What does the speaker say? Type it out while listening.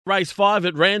Race 5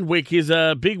 at Randwick is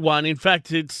a big one. In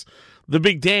fact, it's the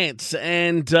big dance.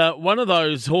 And one of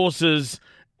those horses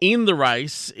in the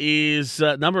race is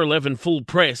number 11, Full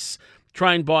Press,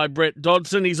 trained by Brett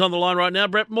Dodson. He's on the line right now.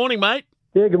 Brett, morning, mate.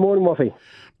 Yeah, good morning, Moffee.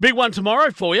 Big one tomorrow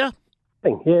for you.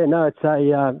 Yeah, no, it's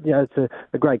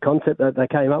a great concept that they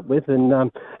came up with,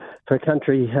 and for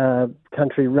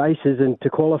country races and to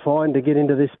qualify and to get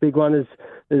into this big one is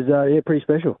pretty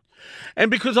special. And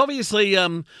because obviously,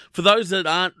 for those that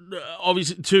aren't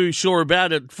obviously too sure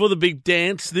about it, for the big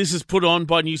dance, this is put on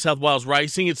by New South Wales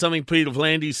Racing. It's something Peter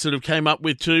Vlandis sort of came up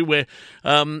with too, where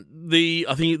I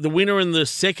think the winner and the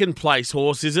second place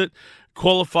horse, is it,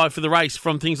 qualify for the race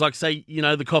from things like, say,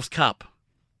 the Coffs Cup.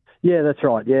 Yeah, that's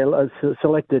right. Yeah,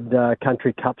 selected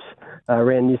country cups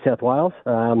around New South Wales.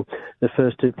 The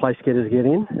first two place getters get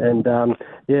in, and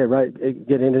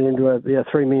get entered into a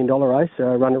 $3 million race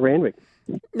run at Randwick.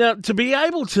 Now, to be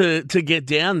able to get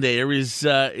down there is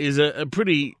a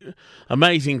pretty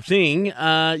amazing thing.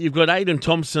 You've got Aidan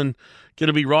Thompson going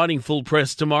to be riding Full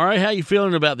Press tomorrow. How are you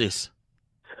feeling about this?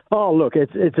 Oh, look,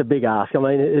 it's a big ask. I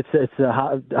mean, it's the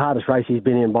hardest race he's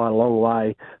been in by a long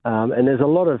way, and there's a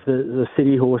lot of the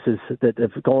city horses that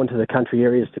have gone to the country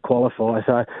areas to qualify.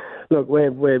 So, look,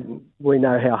 we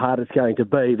know how hard it's going to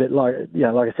be, but like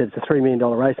I said, it's a $3 million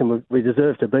race, and we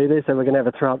deserve to be there. So we're going to have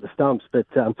a throw up the stumps. But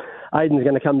Aidan's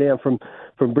going to come down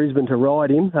from Brisbane to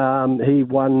ride him. He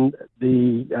won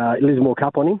the Lismore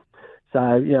Cup on him. So,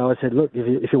 I said, look,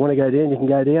 if you want to go down, you can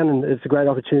go down, and it's a great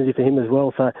opportunity for him as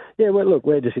well. So,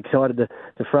 we're just excited to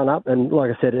front up. And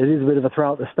like I said, it is a bit of a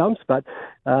throw at the stumps, but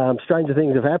stranger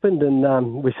things have happened,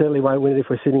 and we certainly won't win it if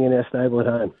we're sitting in our stable at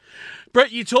home.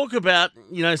 Brett, you talk about,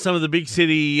 some of the big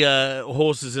city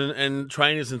horses and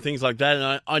trainers and things like that.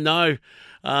 And I know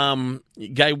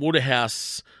Gai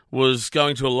Waterhouse was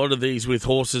going to a lot of these with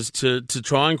horses to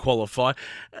try and qualify.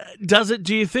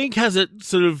 Do you think, has it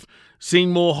sort of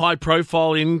seeing more high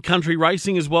profile in country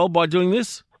racing as well by doing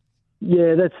this?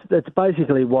 Yeah, that's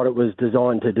basically what it was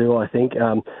designed to do, I think.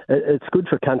 It's good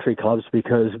for country clubs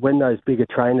because when those bigger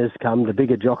trainers come, the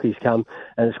bigger jockeys come,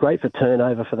 and it's great for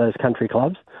turnover for those country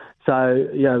clubs. So,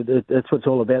 that's what it's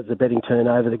all about, the betting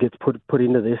turnover that gets put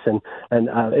into this, and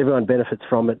everyone benefits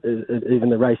from it, even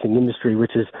the racing industry,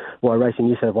 which is why Racing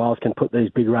New South Wales can put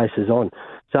these big races on.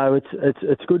 So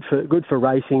it's good for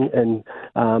racing, and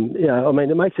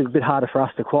it makes it a bit harder for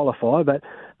us to qualify, but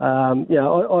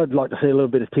I'd like to see a little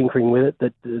bit of tinkering with it,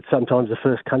 that sometimes the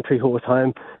first country horse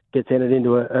home gets entered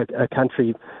into a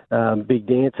country big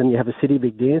dance, and you have a city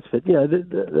big dance. But,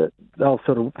 they'll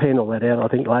sort of pan all that out, I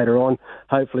think, later on.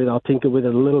 Hopefully they'll tinker with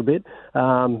it a little bit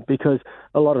because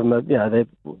a lot of them are,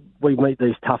 we meet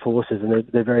these tough horses, and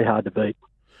they're very hard to beat.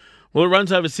 Well, it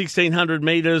runs over 1,600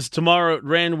 metres. Tomorrow at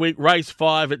Randwick, race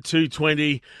 5 at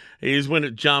 2:20 is when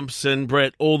it jumps. And,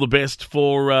 Brett, all the best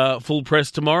for Full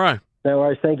Press tomorrow. No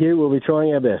worries, thank you. We'll be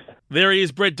trying our best. There he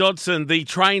is, Brett Dodson, the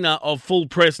trainer of Full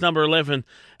Press, number 11.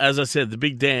 As I said, the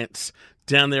big dance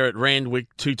down there at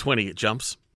Randwick, 2:20 it jumps.